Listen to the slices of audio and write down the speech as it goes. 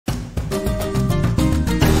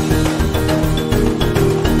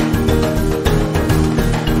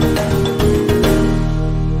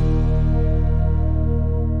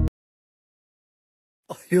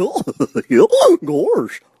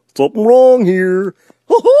Gosh, something wrong here.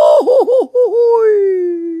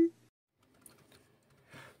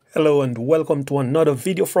 Hello and welcome to another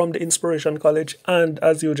video from the Inspiration College. And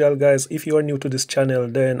as usual guys, if you are new to this channel,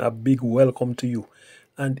 then a big welcome to you.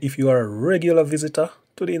 And if you are a regular visitor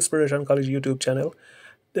to the Inspiration College YouTube channel,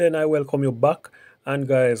 then I welcome you back. And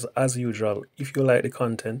guys, as usual, if you like the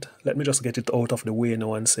content, let me just get it out of the way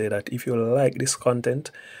now and say that if you like this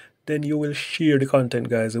content, then you will share the content,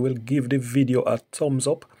 guys. You will give the video a thumbs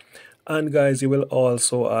up. And guys, you will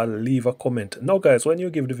also leave a comment. Now guys, when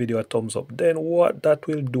you give the video a thumbs up, then what that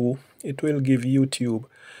will do, it will give YouTube,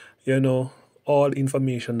 all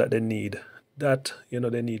information that they need. That,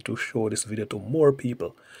 they need to show this video to more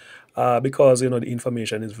people. Because, the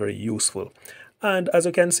information is very useful. And as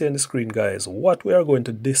you can see on the screen, guys, what we are going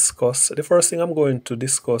to discuss, the first thing I'm going to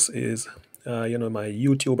discuss is, my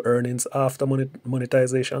YouTube earnings after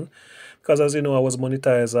monetization. Because as you know, I was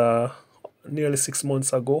monetized nearly 6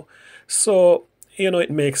 months ago. So, it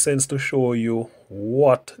makes sense to show you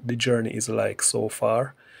what the journey is like so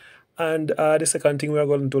far. And the second thing we are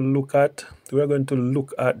going to look at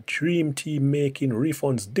Dream Team making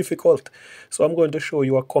refunds difficult. So I'm going to show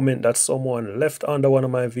you a comment that someone left under one of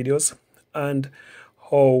my videos and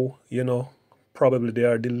how, probably they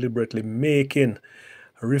are deliberately making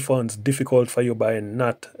refunds difficult for you by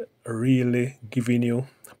not really giving you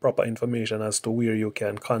proper information as to where you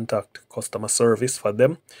can contact customer service for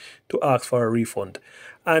them to ask for a refund.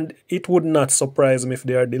 And it would not surprise me if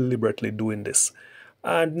they are deliberately doing this.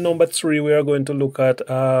 And number 3, we are going to look at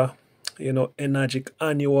Enagic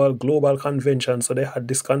annual global convention. So they had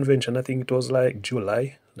this convention, I think it was like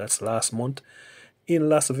July, that's last month, in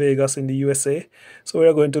Las Vegas in the USA. So we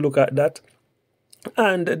are going to look at that.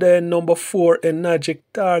 And then number 4, Enagic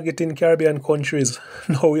targeting Caribbean countries.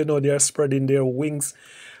 Now, they are spreading their wings.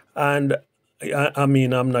 And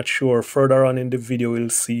I'm not sure. Further on in the video,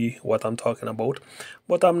 we'll see what I'm talking about.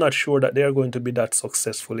 But I'm not sure that they are going to be that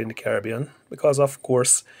successful in the Caribbean. Because, of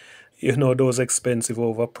course, those expensive,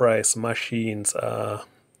 overpriced machines,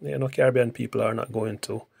 Caribbean people are not going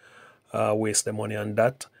to waste their money on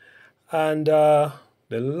that. And the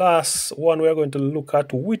last one we're going to look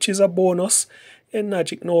at, which is a bonus,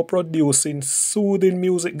 Enagic now producing soothing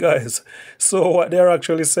music, guys. So what they're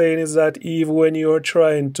actually saying is that even when you're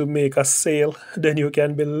trying to make a sale, then you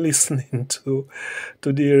can be listening to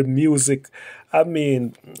their music. I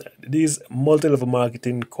mean, these multi-level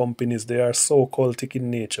marketing companies, they are so cultic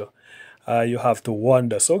in nature. You have to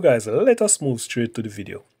wonder. So guys, let us move straight to the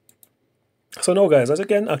video. So now guys, as you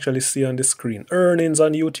can actually see on the screen, earnings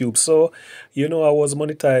on YouTube. So, I was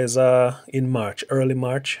monetized in March, early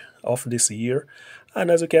March of this year.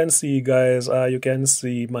 And as you can see, guys, you can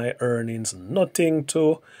see my earnings. Nothing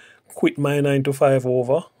to quit my 9-to-5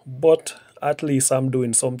 over, but at least I'm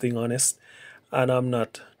doing something honest. And I'm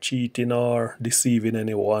not cheating or deceiving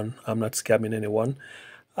anyone. I'm not scamming anyone.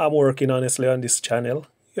 I'm working honestly on this channel.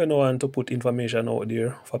 And to put information out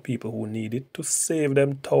there for people who need it, to save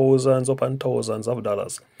them thousands upon thousands of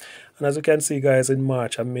dollars. And as you can see, guys, in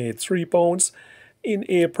March, I made £3. In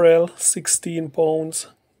April, £16.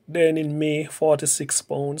 Then in May,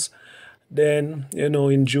 £46. Then,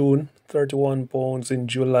 in June, £31. In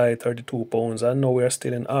July, £32. And now we're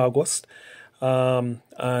still in August.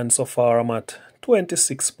 And so far, I'm at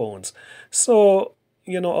 £26. So,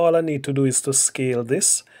 all I need to do is to scale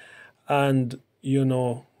this. And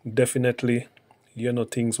definitely,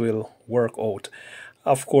 things will work out.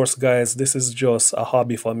 Of course, guys, this is just a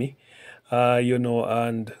hobby for me,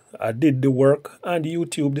 and I did the work, and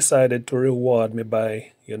YouTube decided to reward me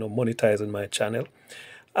by, monetizing my channel.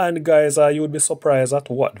 And guys, you would be surprised at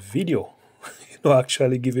what video,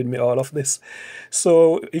 actually giving me all of this.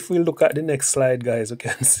 So if we look at the next slide, guys, you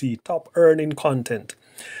can see top earning content.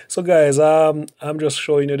 So guys, I'm just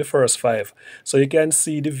showing you the first 5. So you can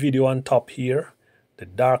see the video on top here, the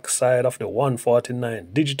dark side of the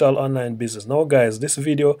 149 digital online business. Now guys, this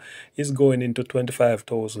video is going into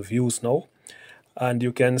 25,000 views now. And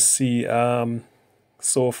you can see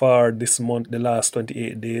so far this month, the last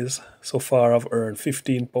 28 days, so far I've earned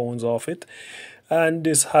 £15 off it. And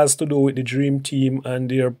this has to do with the Dream Team and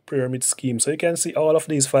their pyramid scheme. So you can see all of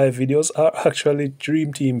these 5 videos are actually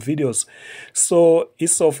Dream Team videos. So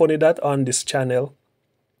it's so funny that on this channel,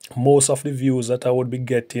 most of the views that I would be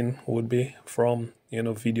getting would be from,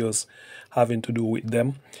 videos having to do with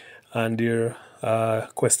them and their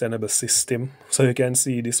questionable system. So you can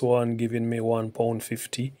see this one giving me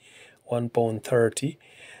 £1.50, £1.30.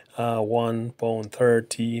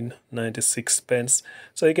 £1.1396.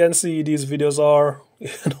 So you can see these videos are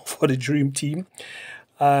for the Dream Team,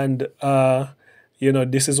 and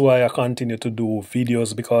this is why I continue to do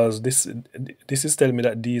videos, because this is telling me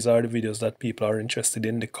that these are the videos that people are interested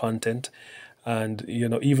in, the content. And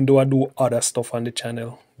even though I do other stuff on the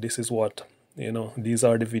channel, this is what, these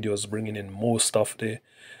are the videos bringing in most of the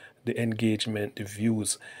engagement, the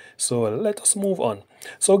views. So let us move on.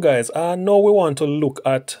 So guys, now we want to look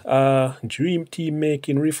at Dream Team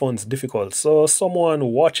making refunds difficult. So someone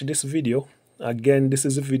watch this video. Again, this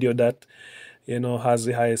is a video that has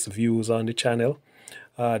the highest views on the channel.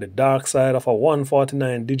 The dark side of a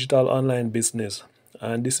 149 digital online business.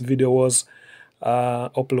 And this video was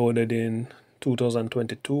uploaded in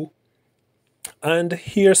 2022. And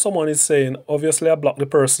here someone is saying, obviously I blocked the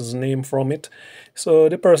person's name from it. So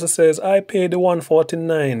the person says, I paid the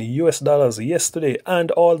 149 US dollars yesterday.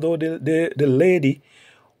 And although the lady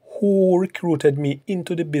who recruited me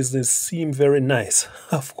into the business seemed very nice,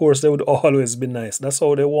 of course they would always be nice. That's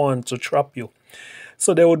how they want to trap you.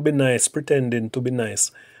 So they would be nice, pretending to be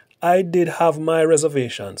nice. I did have my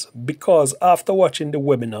reservations because after watching the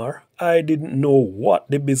webinar, I didn't know what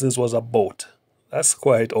the business was about. That's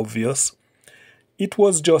quite obvious. It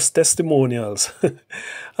was just testimonials,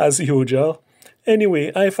 as usual.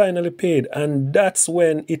 Anyway, I finally paid, and that's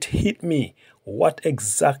when it hit me. What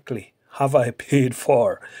exactly have I paid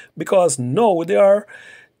for? Because now they are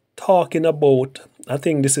talking about, I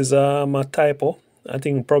think this is a typo. I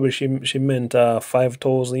think probably she meant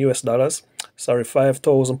 5,000 US dollars. Sorry,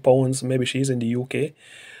 5,000 pounds. Maybe she's in the UK.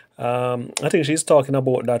 I think she's talking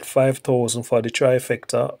about that 5,000 for the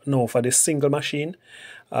trifecta. No, for the single machine.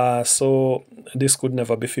 So this could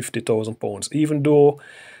never be 50,000 pounds. Even though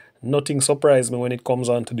nothing surprised me when it comes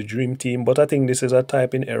on to the Dream Team. But I think this is a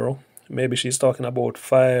typing error. Maybe she's talking about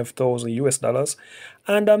 5,000 US dollars.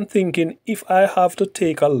 And I'm thinking, if I have to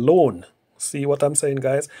take a loan, see what I'm saying,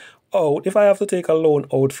 guys? Oh, if I have to take a loan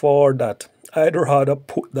out for that, I'd rather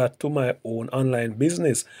put that to my own online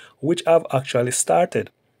business, which I've actually started.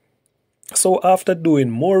 So after doing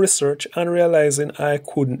more research and realizing I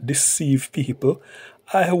couldn't deceive people,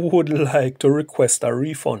 I would like to request a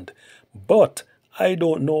refund. But I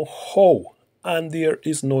don't know how, and there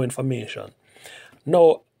is no information.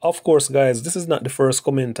 Now, of course, guys, this is not the first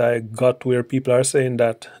comment I got where people are saying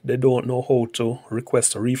that they don't know how to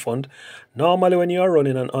request a refund. Normally, when you are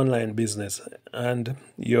running an online business and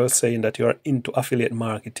you're saying that you're into affiliate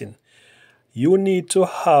marketing, you need to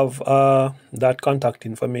have that contact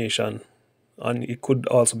information. And it could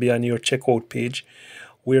also be on your checkout page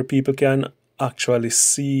where people can actually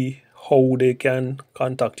see how they can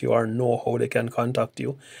contact you or know how they can contact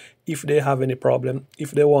you if they have any problem,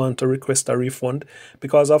 if they want to request a refund.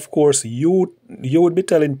 Because of course you would be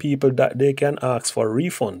telling people that they can ask for a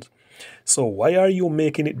refund. So why are you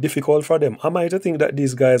making it difficult for them? Am I to think that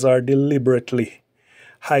these guys are deliberately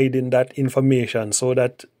hiding that information so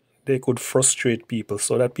that they could frustrate people,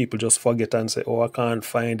 so that people just forget and say, oh, I can't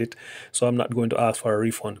find it, so I'm not going to ask for a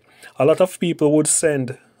refund? A lot of people would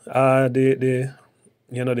send the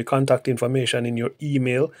contact information in your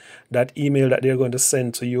email, that email that they're going to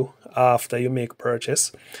send to you after you make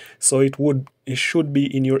purchase. So it should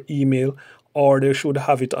be in your email, or they should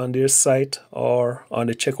have it on their site or on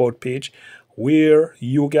the checkout page where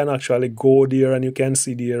you can actually go there and you can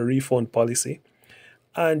see their refund policy.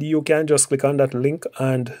 And you can just click on that link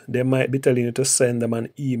and they might be telling you to send them an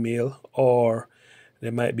email, or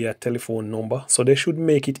there might be a telephone number. So they should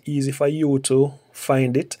make it easy for you to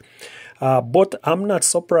find it. But I'm not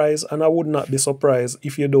surprised, and I would not be surprised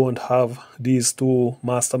if you don't have these two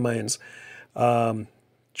masterminds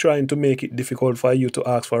trying to make it difficult for you to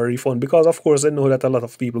ask for a refund, because of course they know that a lot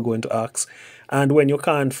of people are going to ask. And when you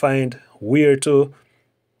can't find where to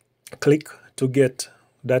click to get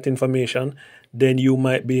that information, then you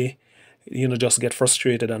might be, just get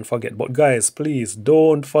frustrated and forget. But guys, please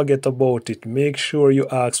don't forget about it. Make sure you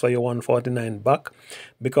ask for your 149 back,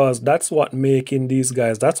 because that's what making these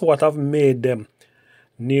guys, that's what have made them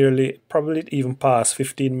nearly, probably even past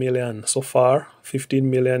 15 million so far, 15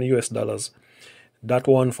 million US dollars. That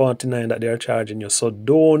 149 that they're charging you. So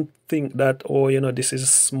don't think that, oh, this is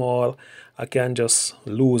small, I can just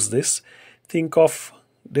lose this. Think of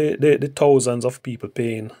the thousands of people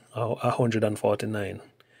paying 149.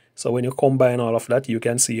 So when you combine all of that, you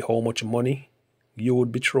can see how much money you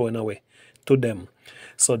would be throwing away to them.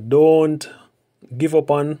 So don't give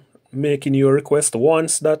up on making your request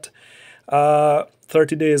once that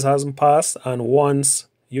 30 days hasn't passed, and once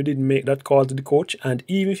you didn't make that call to the coach. And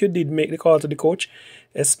even if you did make the call to the coach,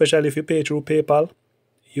 especially if you pay through PayPal,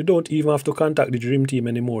 you don't even have to contact the Dream Team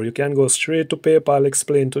anymore. You can go straight to PayPal,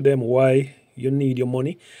 explain to them why you need your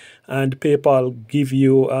money, and PayPal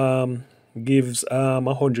gives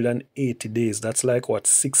 180 days. That's like what,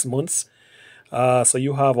 6 months So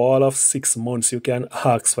you have all of 6 months you can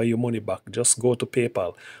ask for your money back. Just go to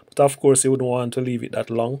PayPal. But of course, you wouldn't want to leave it that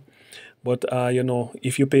long. But, you know,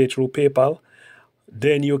 if you pay through PayPal,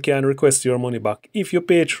 then you can request your money back. If you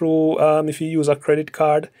pay through, if you use a credit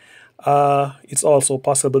card, it's also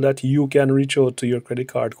possible that you can reach out to your credit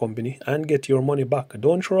card company and get your money back.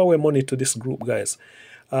 Don't throw away money to this group, guys.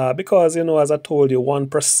 Because, you know, as I told you,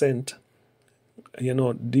 1%, you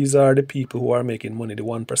know, these are the people who are making money, the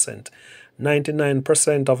 1%.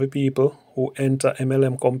 99% of the people who enter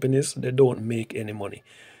MLM companies, they don't make any money.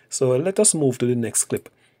 So let us move to the next clip.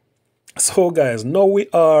 So guys, now we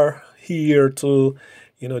are here to,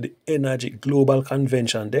 you know, the Enagic Global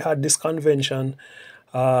Convention. They had this convention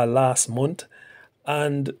last month,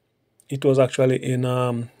 and it was actually in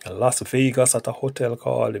Las Vegas at a hotel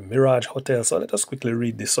called the Mirage Hotel. So let us quickly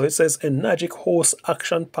read this. So it says, Enagic hosts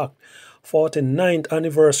action-packed 49th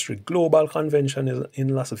anniversary global convention in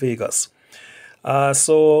Las Vegas.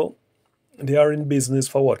 So they are in business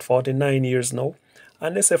for what, 49 years now.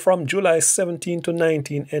 And they say from July 17 to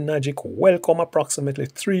 19, Enagic welcome approximately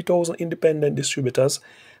 3,000 independent distributors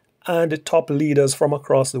and the top leaders from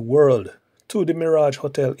across the world to the Mirage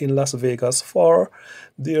Hotel in Las Vegas for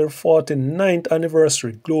their 49th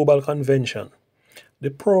anniversary global convention. The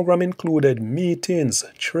program included meetings,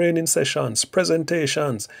 training sessions,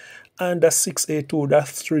 presentations, and a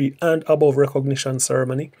 6A2-3 and above recognition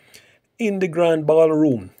ceremony in the Grand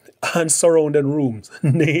Ballroom and surrounding rooms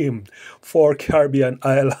named for Caribbean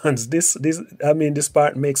islands. This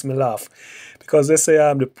part makes me laugh because they say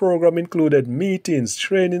the program included meetings,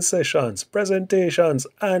 training sessions, presentations,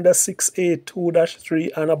 and a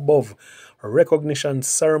 6A2-3 and above recognition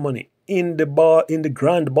ceremony in the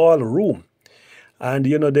Grand Ballroom. And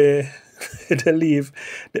you know they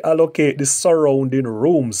allocate the surrounding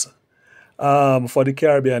rooms for the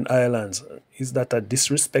Caribbean islands. Is that a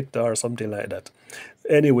disrespect or something like that?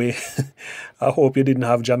 Anyway, I hope you didn't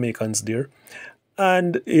have Jamaicans there.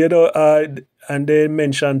 And you know, and they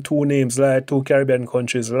mentioned two names, like two Caribbean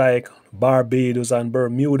countries like Barbados and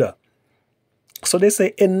Bermuda. So they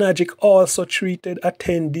say Enagic also treated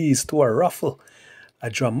attendees to a raffle, a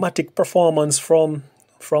dramatic performance from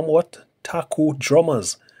what? Taku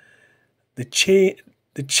drummers, the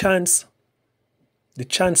chance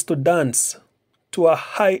to dance to a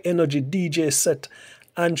high energy DJ set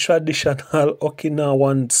and traditional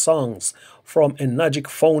Okinawan songs from Enagic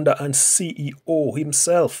founder and CEO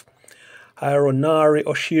himself, Hironari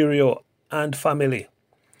Oshirio, and family.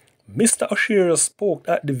 Mr. Oshirio spoke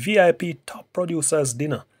at the VIP top producers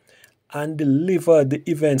dinner and delivered the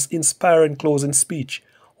event's inspiring closing speech,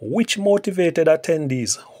 which motivated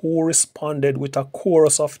attendees who responded with a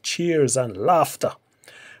chorus of cheers and laughter.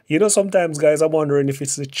 You know, sometimes, guys, I'm wondering if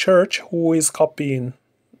it's the church who is copying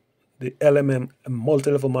the LMM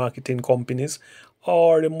multi-level marketing companies,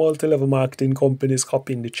 or the multi-level marketing companies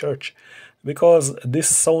copying the church, because this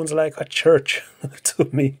sounds like a church to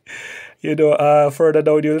me. You know, further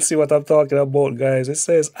down you'll see what I'm talking about, guys. It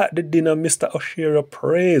says, at the dinner, Mr. Oshirio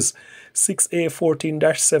praised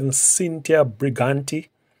 6A14-7 Cynthia Briganti,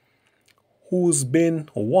 who's been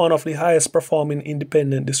one of the highest performing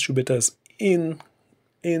independent distributors in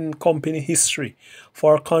company history,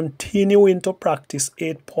 for continuing to practice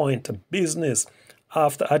 8-point business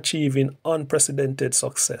after achieving unprecedented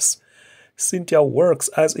success. Cynthia works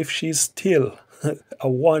as if she's still a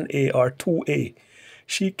 1A or 2A.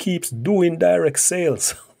 She keeps doing direct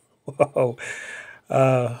sales. Wow.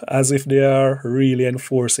 As if they are really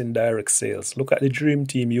enforcing direct sales. Look at the dream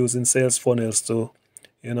team using sales funnels to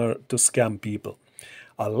scam people.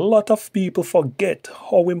 A lot of people forget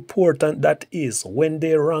how important that is when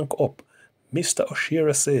they rank up. Mr.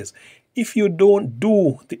 Oshirio says, if you don't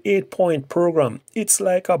do the 8-point program, it's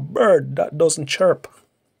like a bird that doesn't chirp.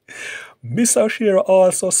 Mr. Oshirio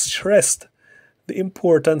also stressed the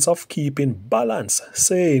importance of keeping balance,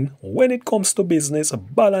 saying, when it comes to business,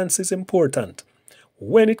 balance is important.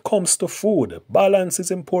 When it comes to food, balance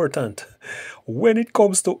is important. When it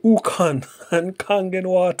comes to Ukan and Kangen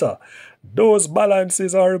water, those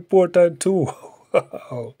balances are important too.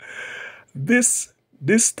 This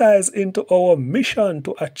ties into our mission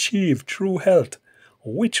to achieve true health,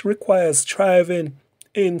 which requires striving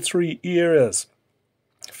in 3 areas: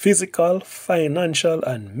 physical, financial,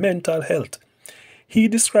 and mental health. He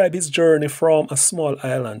described his journey from a small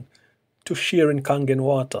island to sharing Kangen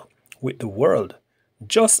water with the world.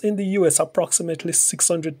 Just in the US, approximately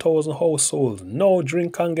 600,000 households now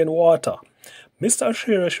drink Kangen water. Mr.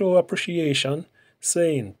 Oshirio showed appreciation,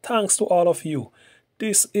 saying, thanks to all of you.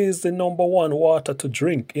 This is the #1 water to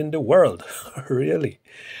drink in the world. Really.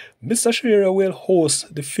 Mr. Shearer will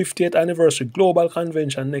host the 50th anniversary global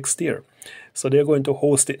convention next year. So they're going to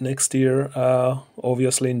host it next year,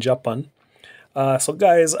 obviously in Japan. So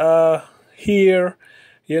guys, here,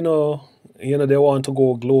 they want to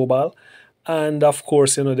go global. And of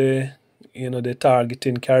course, they're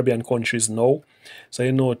targeting Caribbean countries now. So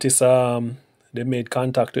you notice they made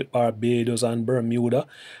contact with Barbados and Bermuda.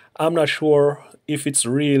 I'm not sure if it's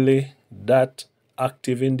really that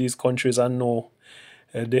active in these countries. I know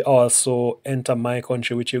they also enter my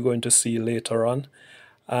country, which you're going to see later on.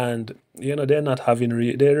 And they're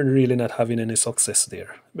really not having any success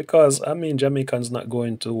there, because I mean, Jamaicans not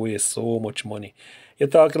going to waste so much money. You're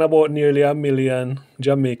talking about nearly $1 million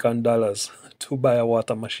Jamaican dollars to buy a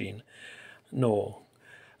water machine. No.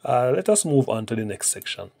 Let us move on to the next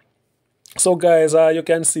section. So guys, you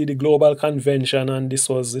can see the global convention, and this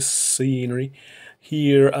was the scenery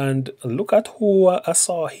here. And look at who I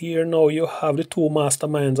saw here now. You have the two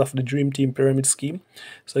masterminds of the Dream Team Pyramid Scheme.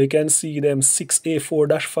 So you can see them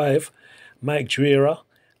 6A4-5, Mike Drera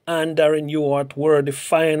and Darren Ewart were the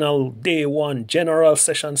final day one general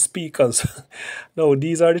session speakers. Now,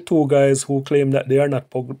 these are the two guys who claim that they are not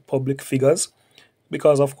public figures,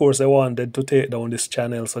 because of course they wanted to take down this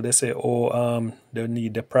channel. So they say, they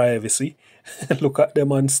need the privacy. Look at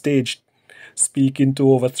them on stage speaking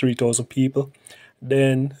to over 3,000 people.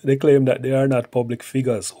 Then they claim that they are not public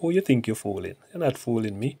figures. Who you think you're fooling? You're not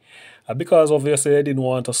fooling me. Because obviously they didn't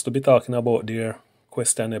want us to be talking about their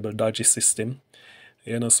questionable dodgy system.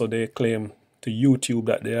 So they claim to YouTube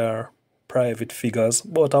that they are private figures.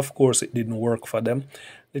 But of course it didn't work for them.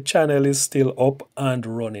 The channel is still up and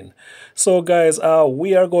running. So guys,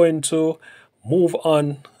 we are going to move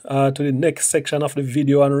on to the next section of the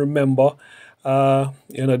video. And remember,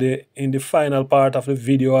 in the final part of the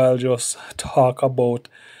video, I'll just talk about,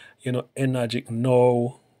 Enagic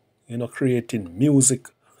now, creating music,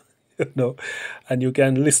 and you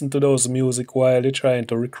can listen to those music while you're trying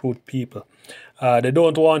to recruit people. They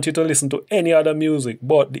don't want you to listen to any other music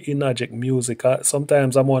but the Enagic music.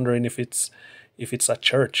 Sometimes I'm wondering if it's a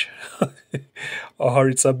church or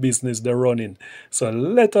it's a business they're running. So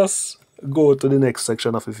let us go to the next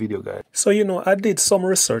section of the video, guys. So, I did some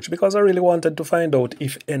research because I really wanted to find out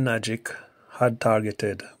if Enagic had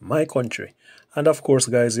targeted my country. And of course,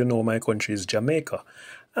 guys, my country is Jamaica.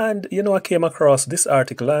 And, I came across this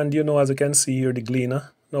article, and, as you can see here, the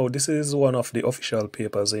Gleaner. Now, this is one of the official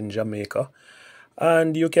papers in Jamaica.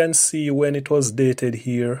 And you can see when it was dated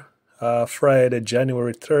here, Friday,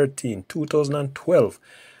 January 13, 2012.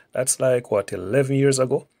 That's like, 11 years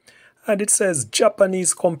ago? And it says,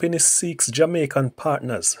 Japanese company seeks Jamaican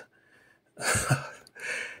partners.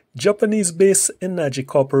 Japanese-based Enagic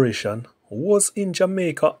Corporation was in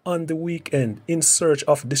Jamaica on the weekend in search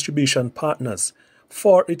of distribution partners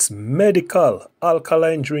for its medical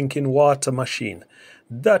alkaline drinking water machine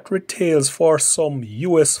that retails for some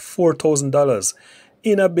US $4,000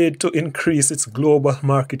 in a bid to increase its global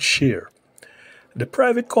market share. The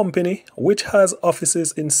private company, which has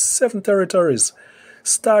offices in 7 territories,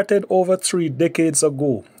 started over 3 decades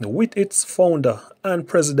ago with its founder and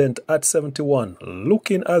president at 71,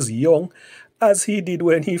 looking as young as he did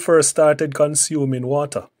when he first started consuming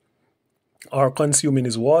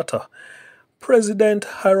his water. President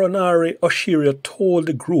Hironari Oshiria told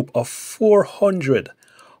the group of 400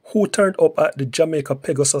 who turned up at the Jamaica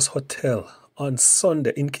Pegasus Hotel on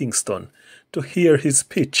Sunday in Kingston to hear his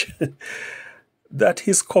pitch that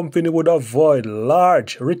his company would avoid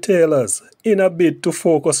large retailers in a bid to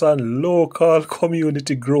focus on local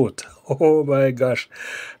community growth. Oh my gosh,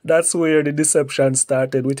 that's where the deception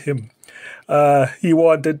started with him. He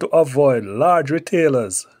wanted to avoid large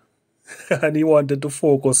retailers and he wanted to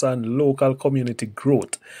focus on local community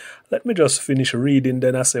growth. Let me just finish reading,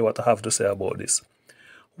 then I say what I have to say about this.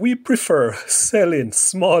 We prefer selling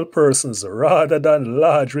small persons rather than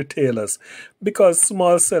large retailers because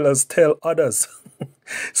small sellers tell others,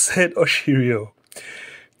 said Oshirio.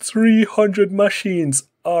 300 machines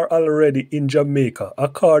are already in Jamaica,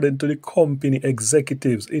 according to the company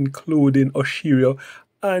executives, including Oshirio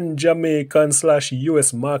and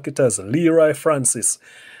Jamaican/US marketers Leroy Francis.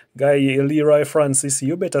 Leroy Francis,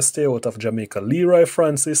 you better stay out of Jamaica. Leroy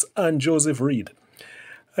Francis and Joseph Reed.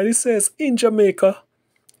 And he says, in Jamaica,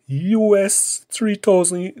 US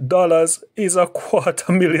 $3,000 is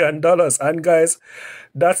 $250,000. And guys,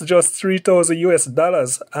 that's just $3,000 US.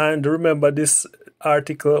 And remember, this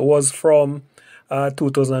article was from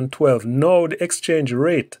 2012. Now the exchange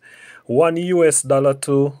rate, $1 US to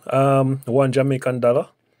 $1 Jamaican dollar,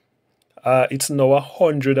 it's now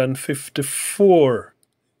 154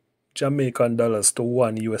 Jamaican dollars to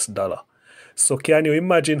 $1 US. So can you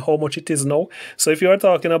imagine how much it is now? So if you are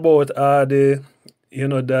talking about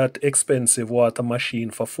that expensive water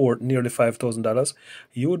machine for nearly $5,000,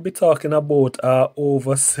 you would be talking about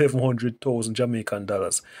over 700,000 Jamaican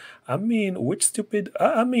dollars. I mean, which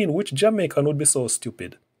Jamaican would be so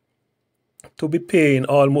stupid to be paying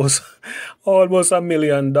almost almost $1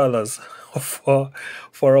 million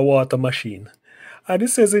for a water machine? And it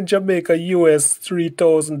says in Jamaica, US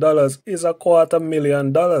 $3,000 is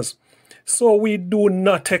 $250,000. So we do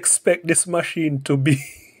not expect this machine to be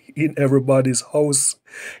in everybody's house.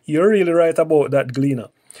 You're really right about that, Gleaner.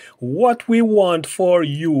 What we want for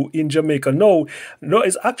you in Jamaica, no,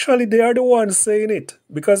 it's actually they are the ones saying it,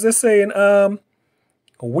 because they're saying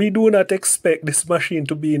we do not expect this machine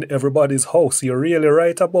to be in everybody's house. You're really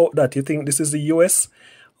right about that. You think this is the US,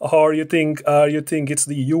 or you think it's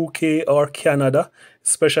the UK or Canada,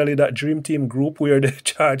 especially that Dream Team group where they're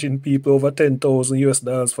charging people over 10,000 US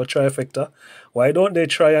dollars for trifecta. Why don't they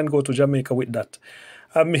try and go to Jamaica with that?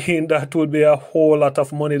 I mean, that would be a whole lot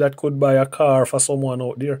of money that could buy a car for someone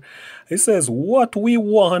out there. It says, what we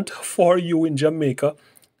want for you in Jamaica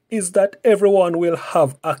is that everyone will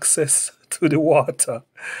have access to the water.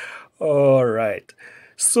 All right.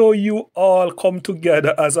 So you all come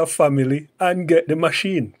together as a family and get the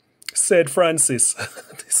machine, said Francis.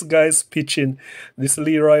 This guy's pitching, this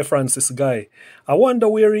Leroy Francis guy. I wonder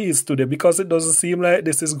where he is today, because it doesn't seem like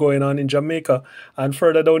this is going on in Jamaica. And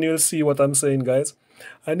further down, you'll see what I'm saying, guys.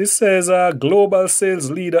 And it says, global sales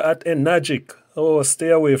leader at Enagic. Oh, stay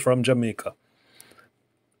away from Jamaica.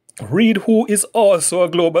 Reed, who is also a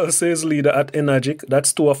global sales leader at Enagic,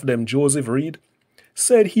 that's two of them, Joseph Reed,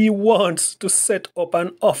 said he wants to set up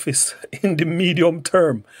an office in the medium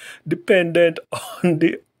term, dependent on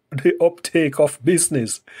the uptake of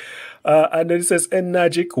business. And then it says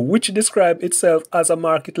Enagic, which describes itself as a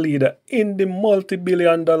market leader in the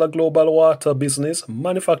multi-billion-dollar global water business,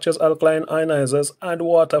 manufactures alkaline ionizers and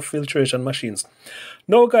water filtration machines.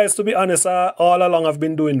 Now, guys, to be honest, all along I've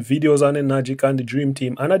been doing videos on Enagic and the Dream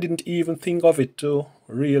Team, and I didn't even think of it to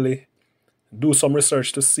really do some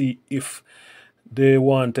research to see if they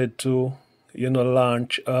wanted to,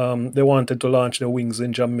 launch the wings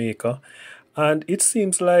in Jamaica. And it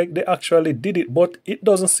seems like they actually did it, but it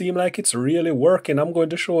doesn't seem like it's really working. I'm going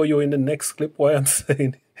to show you in the next clip why I'm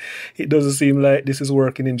saying it doesn't seem like this is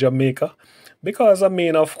working in Jamaica. Because, I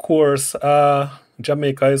mean, of course,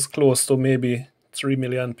 Jamaica is close to maybe 3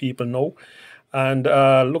 million people now. And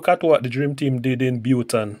look at what the Dream Team did in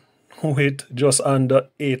Bhutan with just under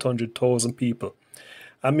 800,000 people.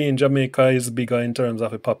 I mean, Jamaica is bigger in terms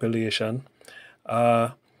of a population.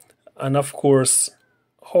 And of course,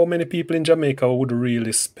 how many people in Jamaica would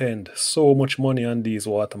really spend so much money on these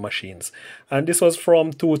water machines? And this was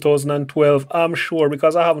from 2012, I'm sure,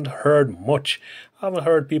 because I haven't heard much. I haven't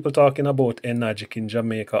heard people talking about Enagic in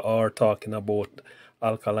Jamaica or talking about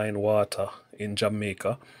alkaline water in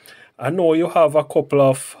Jamaica. I know you have a couple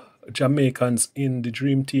of Jamaicans in the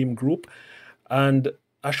Dream Team group, and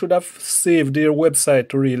I should have saved their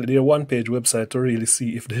website their one-page website to really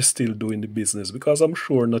see if they're still doing the business, because I'm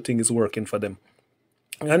sure nothing is working for them.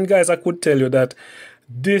 And guys, I could tell you that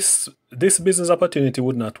this business opportunity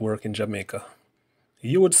would not work in Jamaica.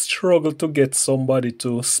 You would struggle to get somebody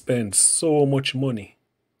to spend so much money,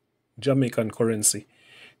 Jamaican currency,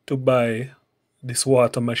 to buy this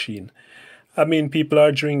water machine. I mean, people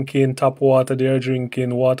are drinking tap water, they are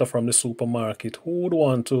drinking water from the supermarket. Who would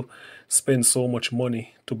want to spend so much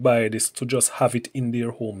money to buy this, to just have it in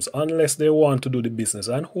their homes, unless they want to do the business?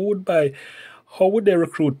 And how would they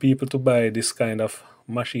recruit people to buy this kind of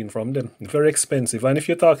machine from them? Very expensive. And if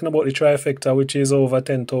you're talking about the trifecta, which is over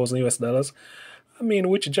 10,000 US dollars, I mean,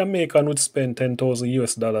 which Jamaican would spend 10,000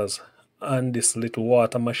 US dollars on this little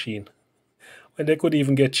water machine, when they could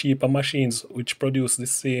even get cheaper machines which produce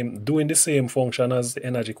doing the same function as the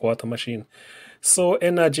Enagic water machine? So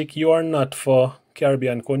Enagic, you are not for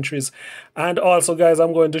Caribbean countries. And also, guys,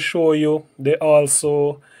 I'm going to show you, they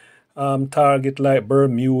also target like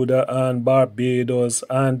Bermuda and Barbados,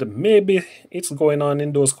 and maybe it's going on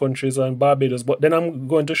in those countries and Barbados. But then I'm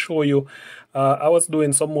going to show you, I was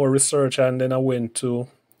doing some more research, and then I went to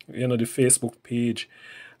the Facebook page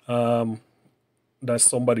that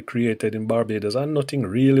somebody created in Barbados, and nothing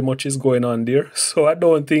really much is going on there. So I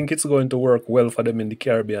don't think it's going to work well for them in the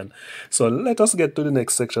Caribbean. So let us get to the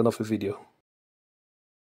next section of the video.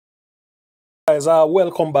 Guys,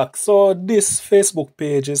 welcome back. So this Facebook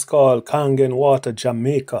page is called Kangen Water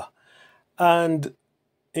Jamaica, and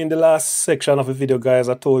in the last section of the video, guys,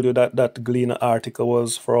 I told you that that Gleaner article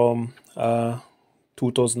was from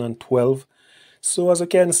 2012. So as you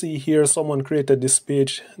can see here, someone created this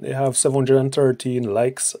page. They have 713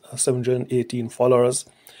 likes, 718 followers.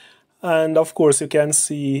 And of course, you can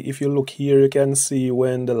see, if you look here, you can see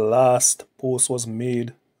when the last post was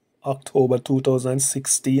made, October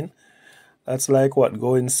 2016. That's like what,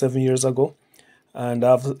 going 7 years ago. And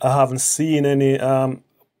I haven't seen any,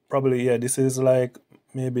 probably, yeah, this is like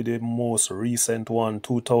maybe the most recent one,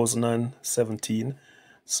 2017.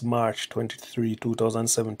 It's March 23,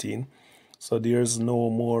 2017. So there's no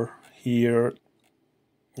more here.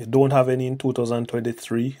 You don't have any in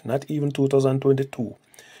 2023, not even 2022.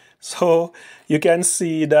 So you can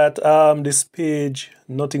see that this page,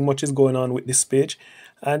 nothing much is going on with this page.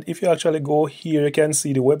 And if you actually go here, you can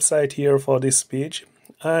see the website here for this page.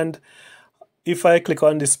 And if I click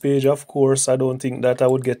on this page, of course, I don't think that I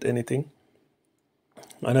would get anything.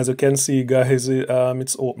 And as you can see, guys,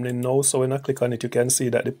 it's opening now. So when I click on it, you can see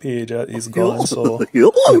that the page is gone. So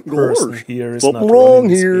the person here is not running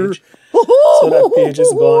this page. So that page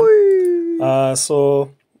is gone.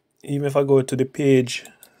 So even if I go to the page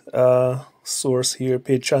source here,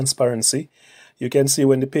 page transparency, you can see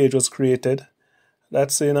when the page was created.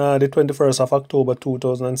 That's in the 21st of October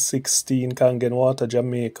 2016, Kangen Water,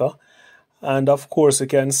 Jamaica. And of course, you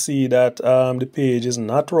can see that the page is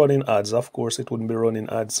not running ads. Of course, it wouldn't be running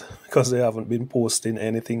ads because they haven't been posting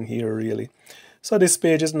anything here really. So this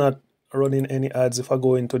page is not running any ads. If I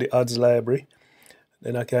go into the ads library,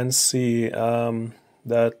 then I can see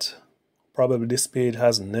that probably this page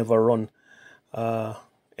has never run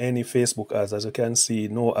any Facebook ads. As you can see,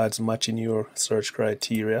 no ads matching your search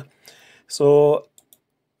criteria. So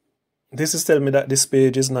this is telling me that this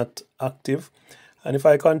page is not active. And if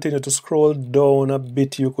I continue to scroll down a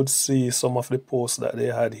bit, you could see some of the posts that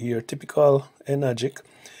they had here. Typical Enagic.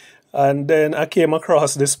 And then I came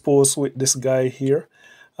across this post with this guy here.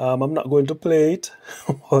 I'm not going to play it,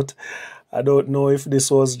 but I don't know if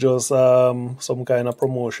this was just some kind of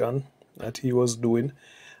promotion that he was doing.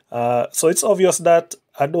 So it's obvious that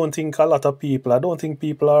I don't think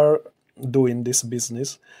people are doing this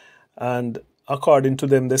business. And according to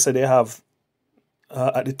them, they say they have,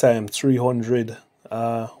 at the time, 300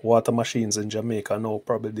 water machines in Jamaica. No,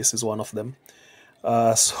 probably this is one of them.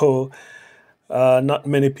 So not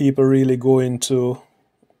many people really going to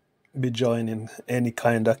be joining any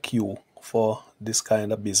kind of queue for this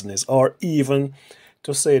kind of business, or even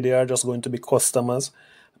to say they are just going to be customers,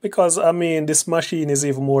 because I mean this machine is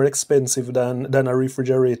even more expensive than a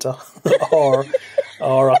refrigerator or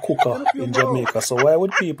a cooker in Jamaica. So why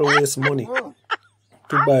would people waste money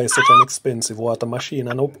to buy such an expensive water machine,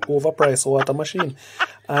 an overpriced water machine?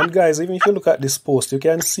 And guys, even if you look at this post, you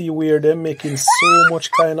can see where they're making so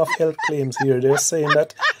much kind of health claims here. They're saying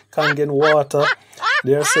that Kangen Water,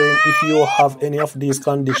 they're saying if you have any of these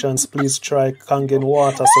conditions, please try Kangen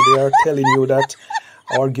Water. So they are telling you that,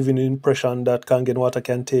 or giving you the impression that Kangen Water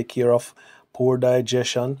can take care of poor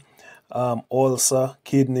digestion, ulcer,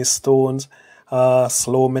 kidney stones,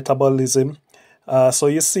 slow metabolism. So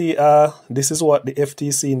you see, this is what the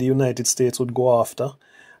FTC in the United States would go after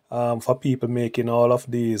for people making all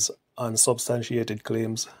of these unsubstantiated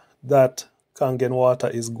claims that Kangen Water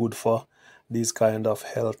is good for these kind of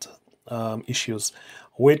health issues,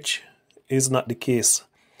 which is not the case.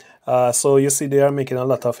 So you see they are making a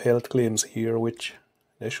lot of health claims here, which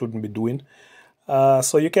they shouldn't be doing.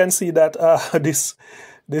 So you can see that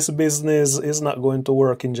this business is not going to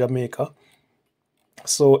work in Jamaica.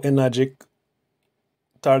 So Enagic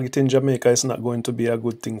targeting Jamaica is not going to be a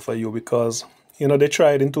good thing for you, because you know they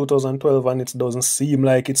tried in 2012 and it doesn't seem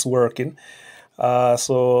like it's working.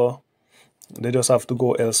 So they just have to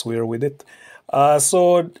go elsewhere with it.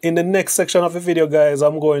 So in the next section of the video, guys,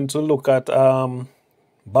 I'm going to look at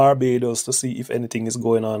Barbados to see if anything is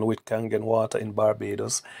going on with Kangen Water in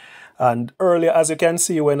Barbados. And earlier, as you can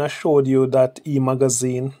see, when I showed you that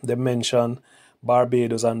e-magazine, they mentioned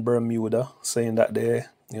Barbados and Bermuda, saying that they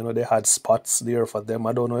had spots there for them.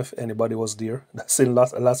 I don't know if anybody was there. That's in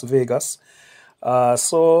Las Vegas.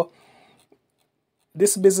 So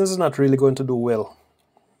this business is not really going to do well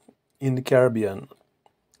in the Caribbean,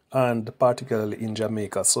 and particularly in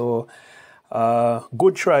Jamaica. So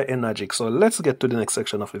good try, Enagic. So let's get to the next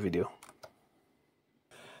section of the video.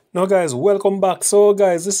 Now guys, welcome back. So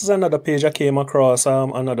guys, this is another page I came across,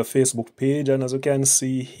 another Facebook page, and as you can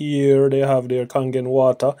see here, they have their Kangen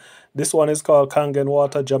Water. This one is called Kangen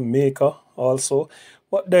Water Jamaica also.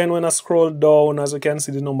 But then when I scroll down, as you can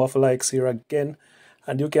see the number of likes here again,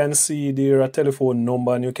 and you can see their telephone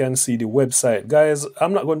number, and you can see the website. Guys,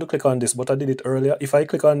 I'm not going to click on this, but I did it earlier. If I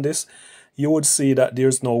click on this, you would see that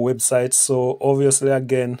there's no website. So obviously,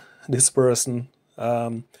 again, this person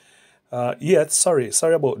Yeah, sorry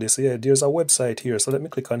about this. Yeah, there's a website here, so let me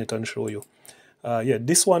click on it and show you. Yeah,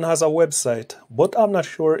 this one has a website, but I'm not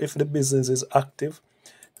sure if the business is active.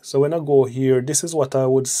 So when I go here, this is what I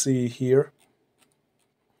would see here.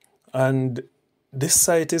 And this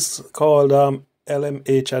site is called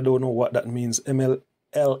LMH. I don't know what that means.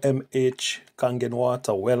 LMH Kangen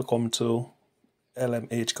Water. Welcome to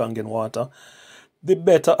LMH Kangen Water. The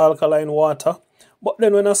better alkaline water. But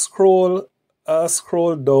then when I scroll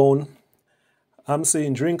down, I'm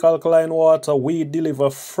seeing drink alkaline water. We deliver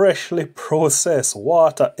freshly processed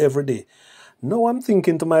water every day. Now I'm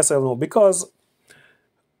thinking to myself, no, because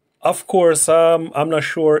of course, I'm not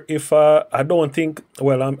sure if I don't think.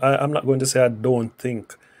 Well, I'm not going to say I don't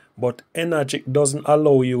think, but Enagic doesn't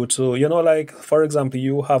allow you to. You know, like for example,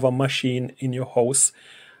 you have a machine in your house,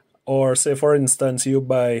 or say for instance, you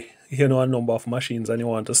buy a number of machines and you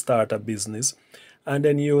want to start a business, and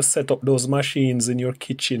then you set up those machines in your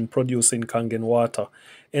kitchen producing Kangen water.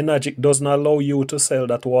 Enagic doesn't allow you to sell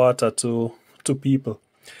that water to people.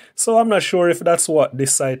 So I'm not sure if that's what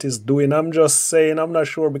this site is doing. I'm just saying I'm not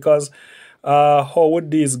sure because how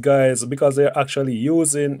would these guys, because they are actually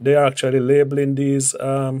labeling these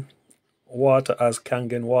water as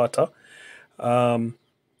Kangen water. And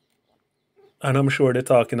I'm sure they're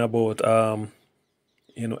talking about,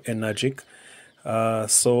 Enagic.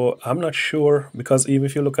 So I'm not sure because even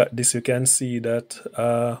if you look at this, you can see that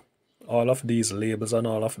all of these labels and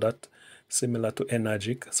all of that similar to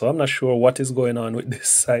Enagic. So I'm not sure what is going on with this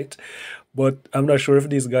site, but I'm not sure if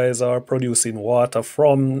these guys are producing water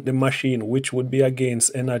from the machine, which would be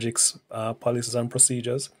against Enagic's policies and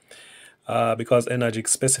procedures, because Enagic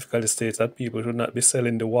specifically states that people should not be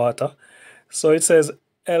selling the water. So it says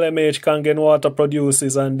LMH Kangen Water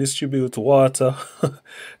produces and distributes water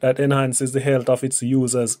that enhances the health of its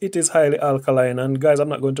users. It is highly alkaline. And guys, I'm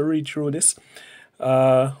not going to read through this.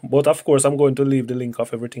 But of course, I'm going to leave the link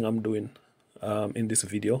of everything I'm doing in this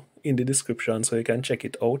video in the description so you can check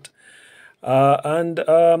it out.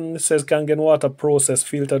 It says Kangen water process.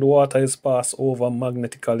 Filtered water is passed over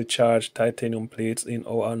magnetically charged titanium plates in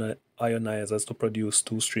our ionizers to produce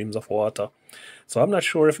 2 streams of water. So I'm not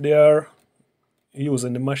sure if they are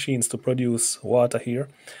using the machines to produce water here.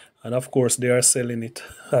 And of course, they are selling it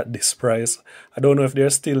at this price. I don't know if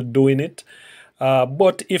they're still doing it.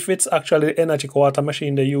 But if it's actually the Enagic water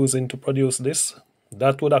machine they're using to produce this,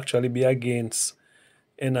 that would actually be against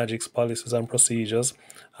Enagic's policies and procedures.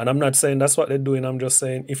 And I'm not saying that's what they're doing. I'm just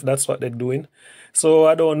saying if that's what they're doing. So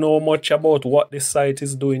I don't know much about what this site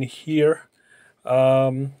is doing here.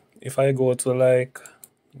 If I go to like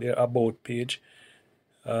their about page,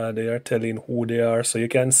 they are telling who they are. So you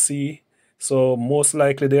can see. So most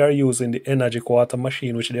likely they are using the Enagic water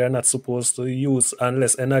machine, which they are not supposed to use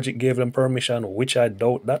unless Enagic gave them permission, which I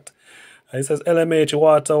doubt that. And it says LMH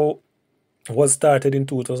water was started in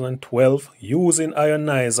 2012 using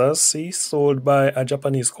ionizers, sold by a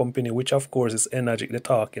Japanese company, which of course is Enagic they're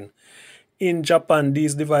talking. In Japan,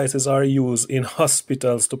 these devices are used in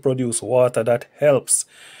hospitals to produce water that helps.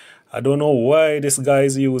 I don't know why this guy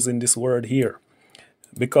is using this word here,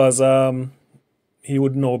 because he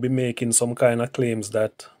would now be making some kind of claims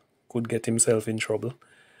that could get himself in trouble.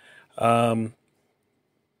 That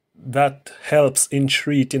helps in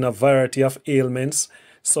treating a variety of ailments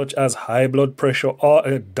such as high blood pressure,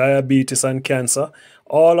 or diabetes and cancer.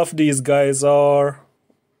 All of these guys are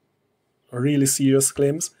really serious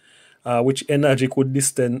claims, which Enagic would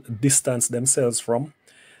distance themselves from.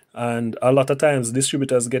 And a lot of times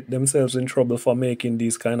distributors get themselves in trouble for making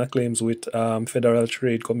these kind of claims with Federal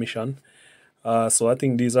Trade Commission. So I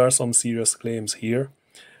think these are some serious claims here.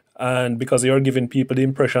 And because you're giving people the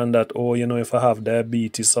impression that, oh, if I have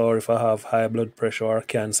diabetes or if I have high blood pressure or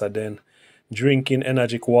cancer, then drinking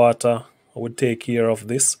Enagic water would take care of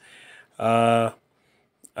this. And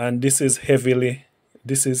this is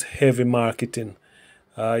heavy marketing.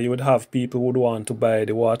 You would have people who would want to buy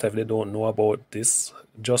the water if they don't know about this,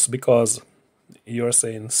 just because you're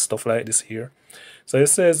saying stuff like this here. So it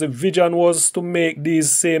says the vision was to make these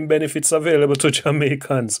same benefits available to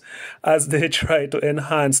Jamaicans as they try to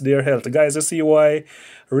enhance their health. Guys, you see why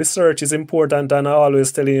research is important, and I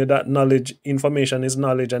always telling you that information is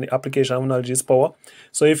knowledge, and the application of knowledge is power.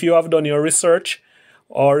 So if you have done your research,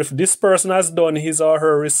 or if this person has done his or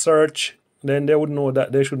her research, then they would know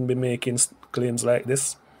that they shouldn't be making claims like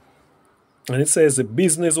this. And it says the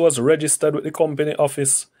business was registered with the company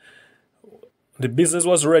office. The business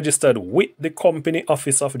was registered with the Company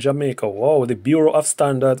Office of Jamaica, wow, the Bureau of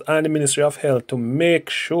Standards and the Ministry of Health to make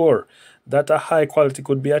sure that a high quality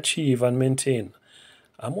could be achieved and maintained.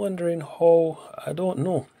 I'm wondering how, I don't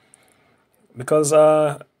know. Because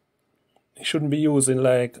it shouldn't be using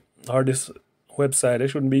like or this website, they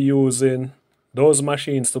shouldn't be using those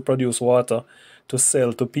machines to produce water to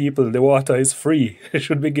sell to people. The water is free. It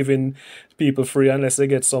should be given people free unless they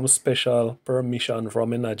get some special permission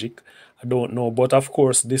from Enagic. I don't know. But of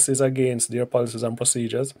course, this is against their policies and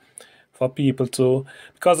procedures for people to,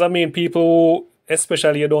 because I mean, people who,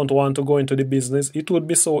 especially you don't want to go into the business, it would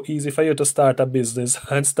be so easy for you to start a business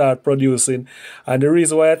and start producing. And the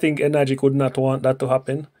reason why I think Enagic would not want that to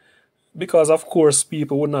happen, because of course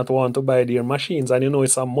people would not want to buy their machines, and you know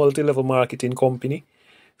it's a multi-level marketing company,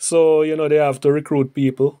 so you know they have to recruit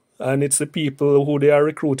people, and it's the people who they are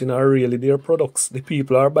recruiting are really their products. The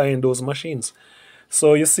people are buying those machines.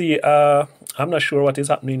 So you see, I'm not sure what is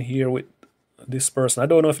happening here with this person. I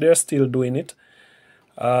don't know if they're still doing it.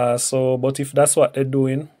 But if that's what they're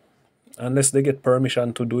doing, unless they get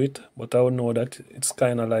permission to do it, but I would know that it's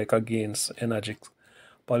kind of like against Enagic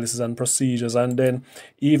policies and procedures. And then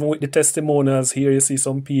even with the testimonials here, you see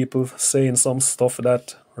some people saying some stuff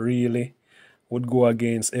that really would go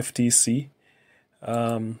against FTC,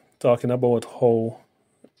 talking about how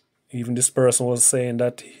even this person was saying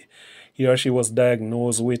that he or she was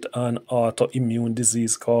diagnosed with an autoimmune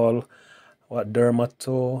disease called what,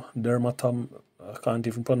 I can't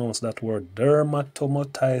even pronounce that word,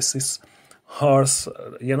 dermatomyositis horse.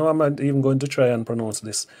 You know, I'm not even going to try and pronounce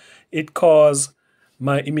this. It caused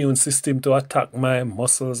my immune system to attack my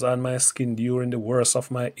muscles and my skin during the worst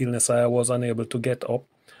of my illness. I was unable to get up,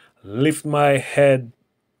 lift my head,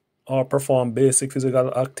 or perform basic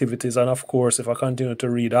physical activities. And of course, if I continue to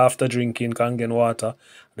read after drinking Kangen water,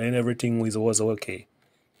 then everything was okay.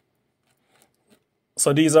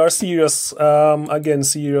 So these are serious, again,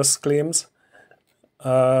 serious claims.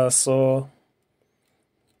 But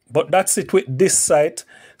that's it with this site.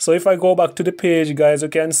 So if I go back to the page, guys, you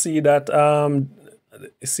can see that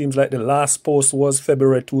it seems like the last post was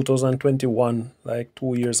February 2021, like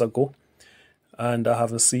 2 years ago. And I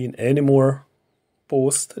haven't seen any more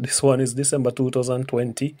posts. This one is December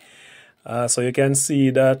 2020. So you can see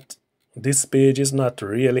that this page is not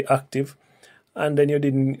really active. And then you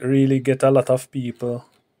didn't really get a lot of people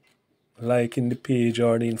liking the page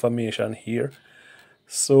or the information here.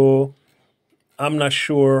 So I'm not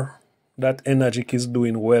sure that Enagic is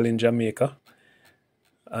doing well in Jamaica.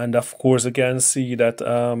 And of course you can see that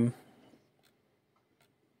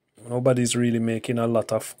nobody's really making a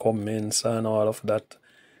lot of comments and all of that.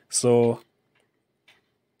 So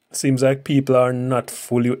it seems like people are not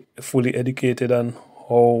fully educated on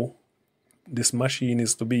how this machine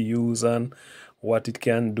is to be used and what it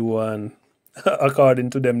can do, and according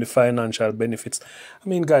to them, the financial benefits. I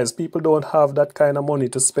mean, guys, people don't have that kind of money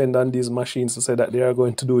to spend on these machines to say that they are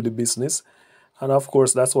going to do the business. And of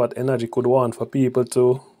course, that's what Enagic could want, for people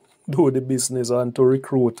to do the business and to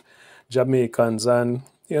recruit Jamaicans. And,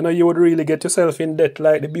 you know, you would really get yourself in debt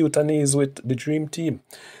like the Bhutanese with the Dream Team.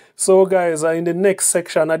 So, guys, in the next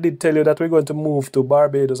section, I did tell you that we're going to move to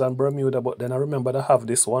Barbados and Bermuda, but then I remembered I have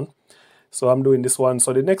this one. So I'm doing this one.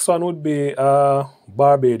 So the next one would be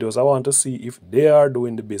Barbados. I want to see if they are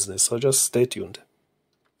doing the business. So just stay tuned.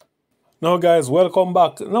 Now, guys, welcome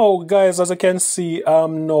back. Now, guys, as you can see,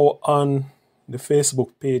 I'm now on the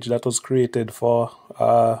Facebook page that was created for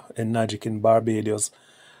Enagic in Barbados.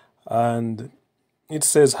 And it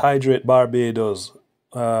says Hydrate Barbados,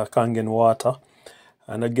 Kangen Water.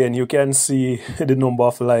 And again, you can see the number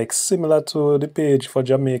of likes similar to the page for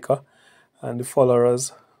Jamaica, and the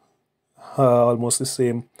followers almost the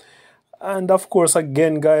same. And of course,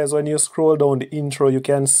 again, guys, when you scroll down the intro, you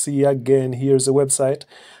can see again, here's the website.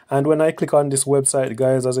 And when I click on this website,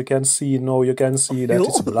 guys, as you can see now, you can see that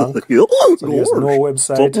it's blank. So there's no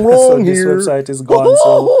website. So this website is gone.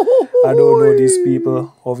 So I don't know these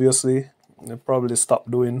people. Obviously, they probably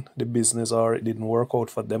stopped doing the business, or it didn't work out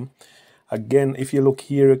for them. Again, if you look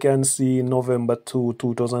here, you can see November 2,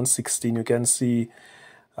 2016. You can see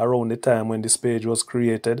around the time when this page was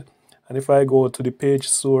created. And if I go to the page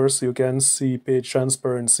source, you can see page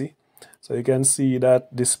transparency. So you can see that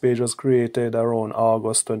this page was created around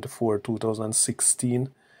August 24, 2016.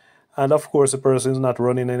 And of course, the person is not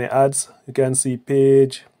running any ads. You can see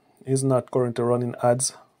page is not currently running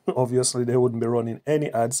ads. Obviously, they wouldn't be running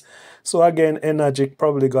any ads. So again, Enagic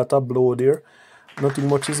probably got a blow there. Nothing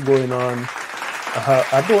much is going on.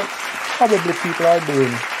 Probably people are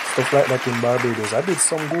doing stuff like that in Barbados. I did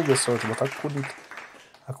some Google search, but I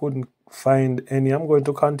couldn't find any. I'm going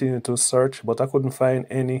to continue to search, but I couldn't find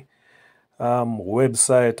any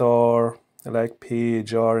website or like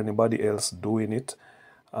page or anybody else doing it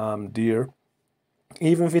there.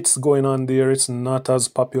 Even if it's going on there, it's not as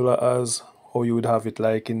popular as how you would have it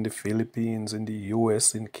like in the Philippines, in the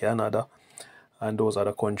US, in Canada, and those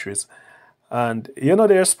other countries. And you know,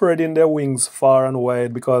 they're spreading their wings far and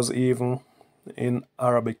wide, because even in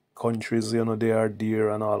Arabic countries, you know, they are dear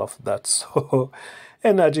and all of that. So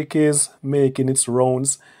Enagic is making its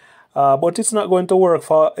rounds, but it's not going to work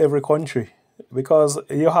for every country, because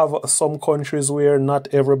you have some countries where not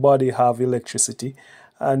everybody have electricity,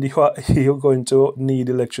 and you're going to need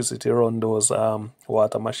electricity to run those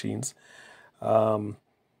water machines.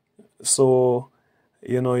 So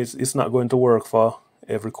you know, it's not going to work for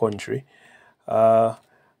every country.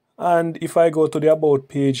 And if I go to the about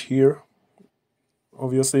page here,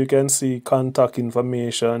 obviously you can see contact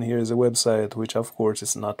information. Here's a website, which of course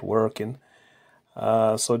is not working.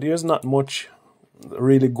 So there's not much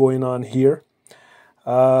really going on here.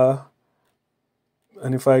 And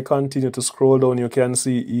if I continue to scroll down, you can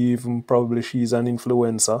see even probably she's an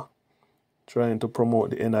influencer trying to promote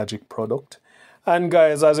the Enagic product. And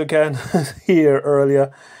guys, as you can hear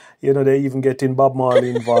earlier, you know, they even getting Bob Marley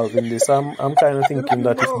involved in this. I'm kind of thinking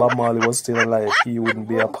that if Bob Marley was still alive, he wouldn't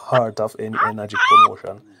be a part of any Enagic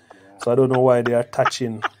promotion. So I don't know why they are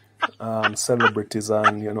attaching celebrities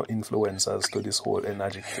and, you know, influencers to this whole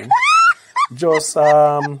Enagic thing. Just,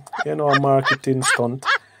 you know, a marketing stunt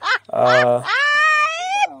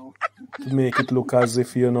to make it look as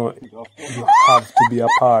if, you know, you have to be a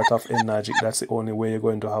part of Enagic. That's the only way you're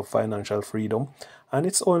going to have financial freedom. And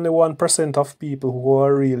it's only 1% of people who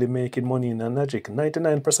are really making money in Enagic.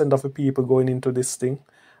 99% of the people going into this thing,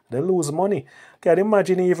 they lose money. Can you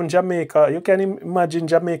imagine even Jamaica? You can imagine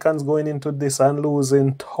Jamaicans going into this and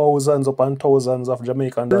losing thousands upon thousands of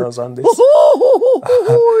Jamaican dollars on this. So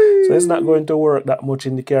it's not going to work that much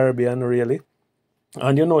in the Caribbean, really.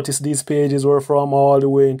 And you notice these pages were from all the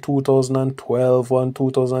way in 2012 and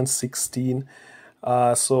 2016.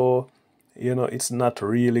 So you know, it's not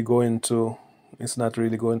really going to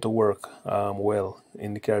work well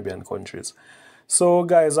in the Caribbean countries. So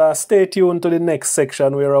guys, stay tuned to the next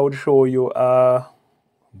section where I would show you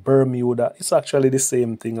Bermuda. It's actually the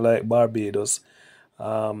same thing like Barbados.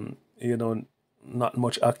 You know, not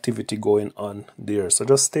much activity going on there. So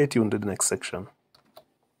just stay tuned to the next section.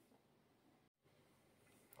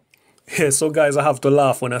 Yeah, so guys, I have to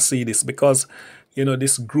laugh when I see this, because you know,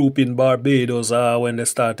 this group in Barbados, when they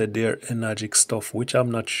started their Enagic stuff, which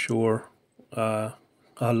I'm not sure, a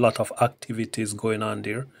lot of activities going on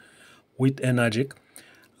there with Enagic.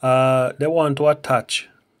 They want to attach,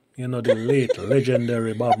 you know, the late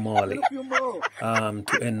legendary Bob Marley to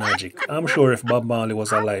Enagic. I'm sure if Bob Marley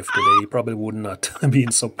was alive today, he probably would not be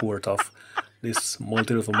in support of this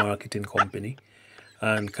multi-level marketing company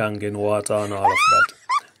and Kangen Water and all of that.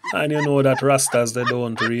 And you know that Rastas, they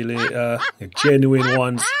don't really, genuine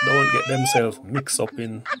ones, don't get themselves mixed up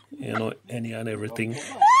in, you know, any and everything.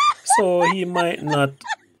 So he might not,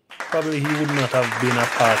 probably he would not have been a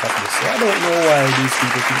part of this. So I don't know why these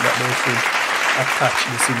people think that they should attach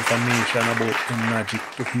this information about Enagic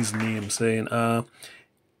to his name, saying,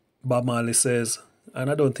 Bob Marley says, and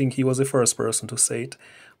I don't think he was the first person to say it,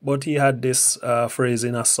 but he had this phrase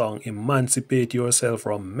in a song: emancipate yourself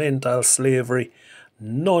from mental slavery.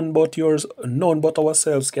 None but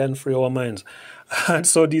ourselves can free our minds. And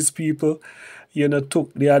so these people, you know,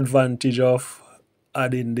 took the advantage of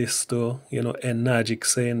adding this to, you know, Enagic,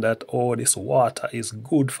 saying that, oh, this water is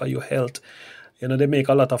good for your health. You know, they make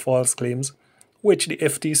a lot of false claims, which the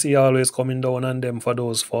FTC always coming down on them for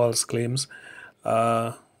those false claims,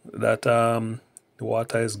 that the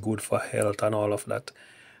water is good for health and all of that.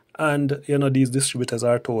 And, you know, these distributors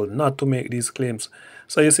are told not to make these claims.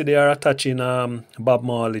 So you see, they are attaching Bob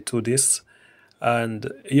Marley to this.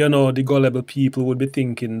 And, you know, the gullible people would be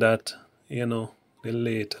thinking that, you know, the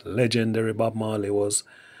late legendary Bob Marley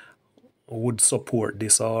would support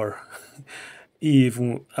this, or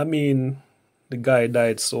even, I mean, the guy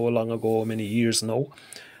died so long ago, how many years now?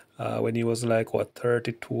 When he was like, what,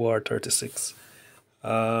 32 or 36.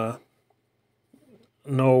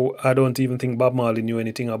 No, I don't even think Bob Marley knew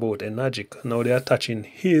anything about Enagic. Now they're attaching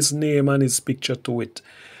his name and his picture to it.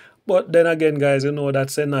 But then again, guys, you know,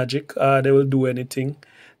 that's Enagic. They will do anything.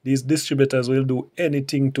 These distributors will do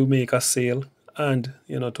anything to make a sale and,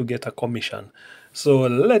 you know, to get a commission. So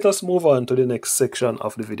let us move on to the next section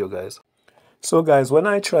of the video, guys. So guys, when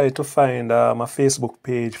I tried to find a Facebook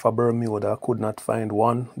page for Bermuda, I could not find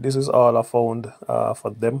one. This is all I found for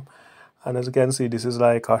them. And as you can see, this is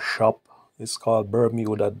like a shop. It's called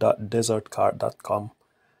bermuda.desertcart.com.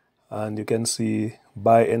 And you can see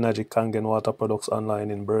buy Enagic Kangen water products online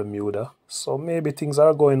in Bermuda. So maybe things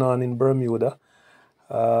are going on in Bermuda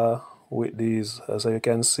with these. As you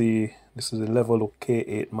can see, this is a level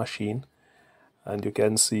K8 machine. And you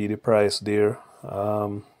can see the price there.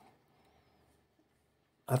 I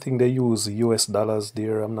think they use US dollars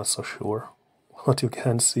there. I'm not so sure. but you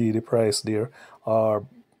can see the price there. Or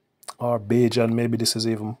Bajan, maybe this is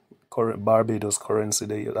even current Barbados currency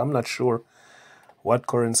they use. I'm not sure what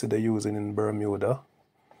currency they're using in Bermuda.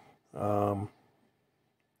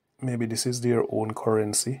 Maybe this is their own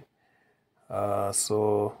currency.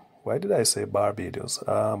 So why did I say Barbados?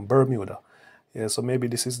 Bermuda. Yeah, so maybe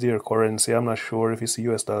this is their currency. I'm not sure if it's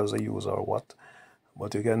US dollars they use or what,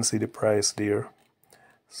 but you can see the price there.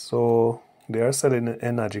 So they are selling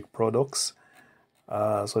Enagic products.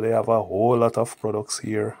 So they have a whole lot of products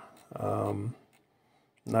here. I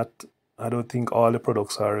don't think all the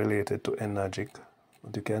products are related to Enagic,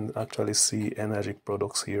 but you can actually see Enagic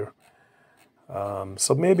products here.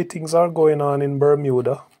 So maybe things are going on in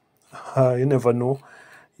Bermuda. You never know.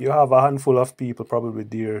 You have a handful of people probably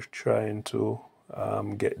there trying to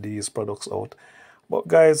get these products out. But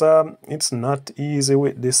guys, it's not easy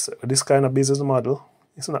with this kind of business model.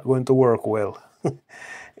 It's not going to work well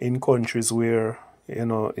in countries where, you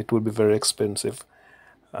know, it will be very expensive.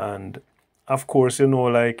 And of course, you know,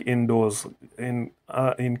 like in those in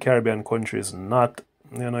Caribbean countries, not,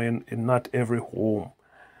 you know, in not every home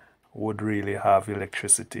would really have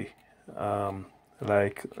electricity,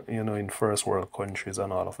 like, you know, in first world countries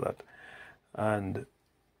and all of that. And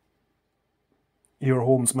your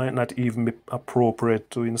homes might not even be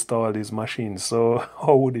appropriate to install these machines. So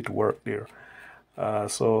how would it work there?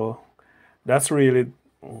 So that's really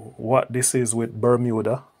what this is with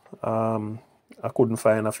Bermuda. I couldn't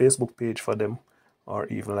find a Facebook page for them or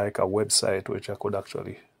even like a website which I could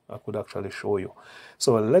actually show you.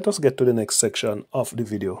 So let us get to the next section of the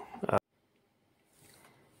video.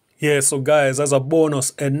 Yeah, so guys, as a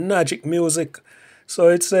bonus, Enagic music. So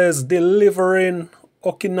it says delivering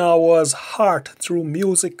Okinawa's heart through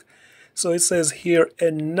music. So it says here,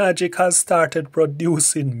 Enagic has started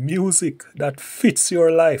producing music that fits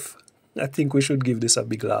your life. I think we should give this a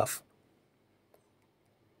big laugh.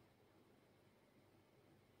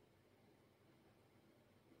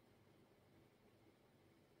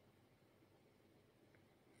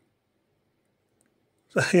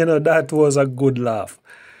 You know, that was a good laugh.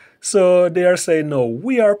 So they are saying, no,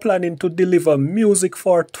 we are planning to deliver music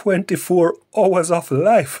for 24 hours of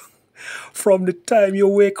life. From the time you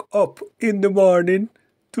wake up in the morning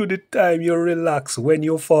to the time you relax when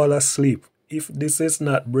you fall asleep. If this is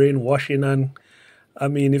not brainwashing and, I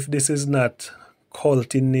mean, if this is not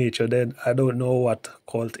cult in nature, then I don't know what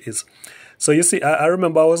cult is. So you see, I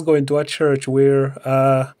remember I was going to a church where,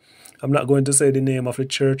 I'm not going to say the name of the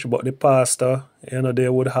church, but the pastor, you know, they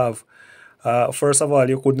would have, first of all,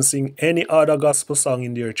 you couldn't sing any other gospel song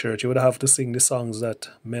in their church. You would have to sing the songs that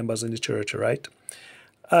members in the church, right?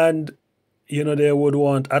 And, you know, they would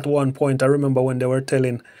want, at one point, I remember when they were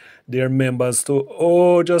telling their members to,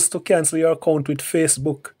 oh, just to cancel your account with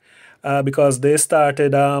Facebook, because they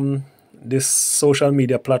started this social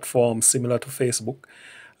media platform similar to Facebook.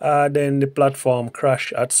 Then the platform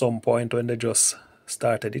crashed at some point when they just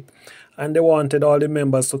started it. And they wanted all the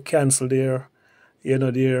members to cancel their, you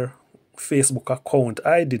know, their Facebook account.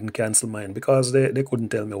 I didn't cancel mine because they couldn't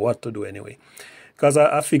tell me what to do anyway. Because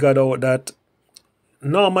I figured out that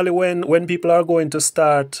normally when people are going to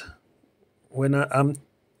start, when I'm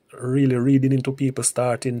really reading into people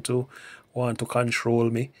starting to want to control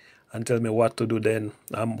me and tell me what to do, then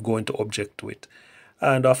I'm going to object to it.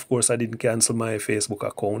 And of course, I didn't cancel my Facebook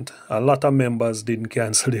account. A lot of members didn't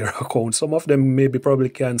cancel their account. Some of them maybe probably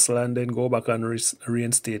cancel and then go back and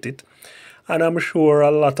reinstate it. And I'm sure a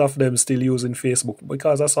lot of them still using Facebook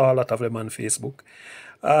because I saw a lot of them on Facebook.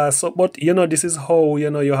 But you know, this is how, you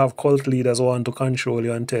know, you have cult leaders who want to control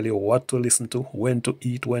you and tell you what to listen to, when to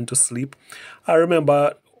eat, when to sleep. I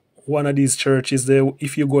remember one of these churches,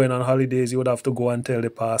 if you're going on holidays, you would have to go and tell the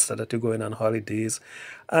pastor that you're going on holidays.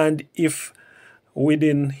 And if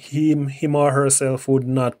within him or herself would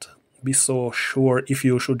not be so sure if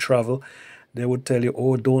you should travel, they would tell you,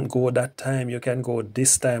 oh, don't go that time, you can go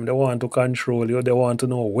this time. They want to control you. They want to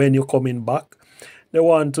know when you're coming back. They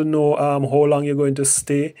want to know how long you're going to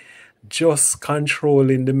stay. Just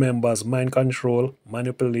controlling the members, mind control,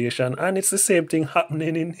 manipulation. And it's the same thing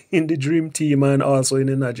happening in the Dream Team and also in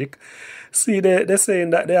Enagic. See, they're saying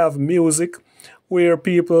that they have music where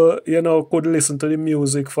people, you know, could listen to the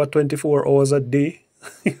music for 24 hours a day,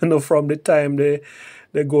 you know, from the time they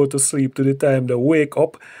go to sleep to the time they wake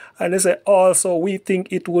up. And they say, also, we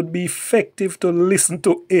think it would be effective to listen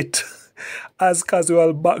to it as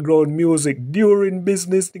casual background music during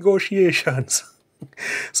business negotiations.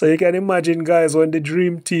 So you can imagine, guys, when the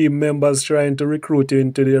Dream Team members trying to recruit you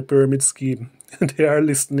into their pyramid scheme, they are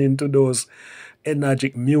listening to those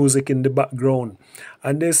Enagic music in the background.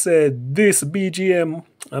 And they said this BGM,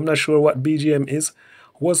 I'm not sure what BGM is,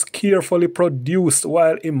 was carefully produced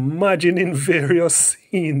while imagining various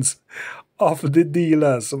scenes of the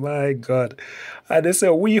dealers. My God. And they say,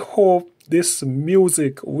 we hope this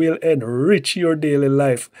music will enrich your daily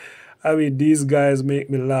life. I mean, these guys make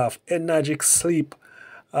me laugh. Enagic Sleep.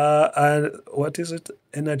 And what is it?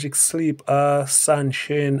 Enagic Sleep,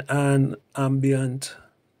 Sunshine and Ambient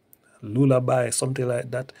Lullaby, something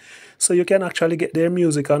like that. So you can actually get their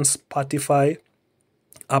music on Spotify,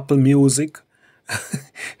 Apple Music,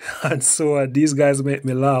 and so on. These guys make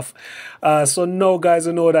me laugh. So now, guys,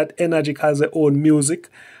 you know that Enagic has their own music.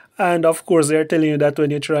 And of course, they're telling you that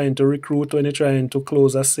when you're trying to recruit, when you're trying to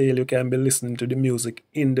close a sale, you can be listening to the music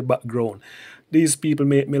in the background. These people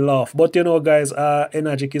make me laugh. But you know, guys,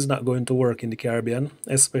 Enagic is not going to work in the Caribbean,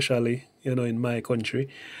 especially, you know, in my country.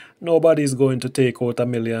 Nobody's going to take out $1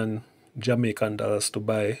 million Jamaican dollars to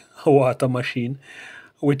buy a water machine,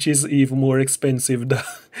 which is even more expensive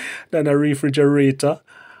than a refrigerator,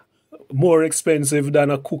 more expensive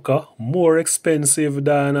than a cooker, more expensive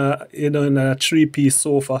than a, you know, a 3-piece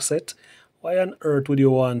sofa set. Why on earth would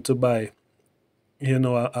you want to buy, you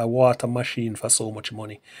know, a water machine for so much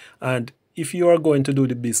money? And if you are going to do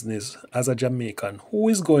the business as a Jamaican, who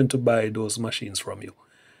is going to buy those machines from you?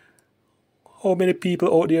 How many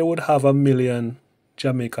people out there would have $1 million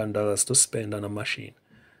Jamaican dollars to spend on a machine?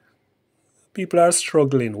 People are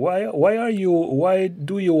struggling. Why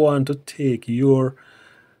do you want to take your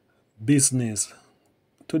business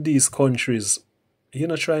to these countries? You're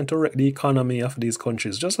not trying to wreck the economy of these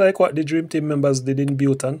countries, just like what the Dream Team members did in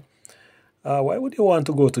Bhutan. Why would you want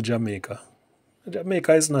to go to Jamaica?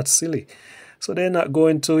 Jamaica is not silly. So they're not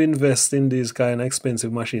going to invest in these kind of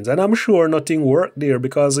expensive machines. And I'm sure nothing worked there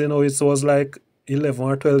because, you know, it was like 11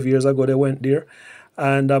 or 12 years ago they went there.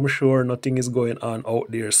 And I'm sure nothing is going on out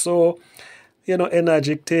there. So, you know,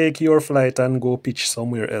 Enagic, take your flight and go pitch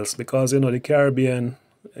somewhere else because, you know, the Caribbean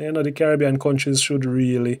countries should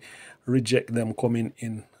really reject them coming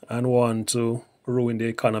in and want to ruin the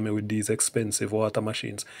economy with these expensive water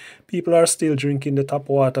machines. People are still drinking the tap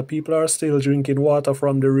water. People are still drinking water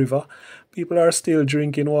from the river. People are still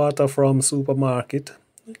drinking water from supermarket.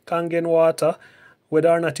 Kangen water, whether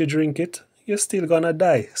or not you drink it, you're still gonna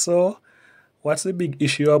die. So what's the big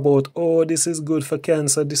issue about, oh, this is good for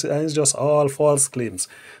cancer, and it's just all false claims.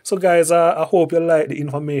 So guys, I hope you like the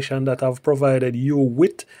information that I've provided you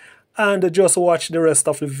with. And just watch the rest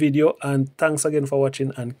of the video. And thanks again for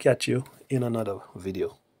watching and catch you in another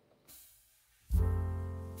video.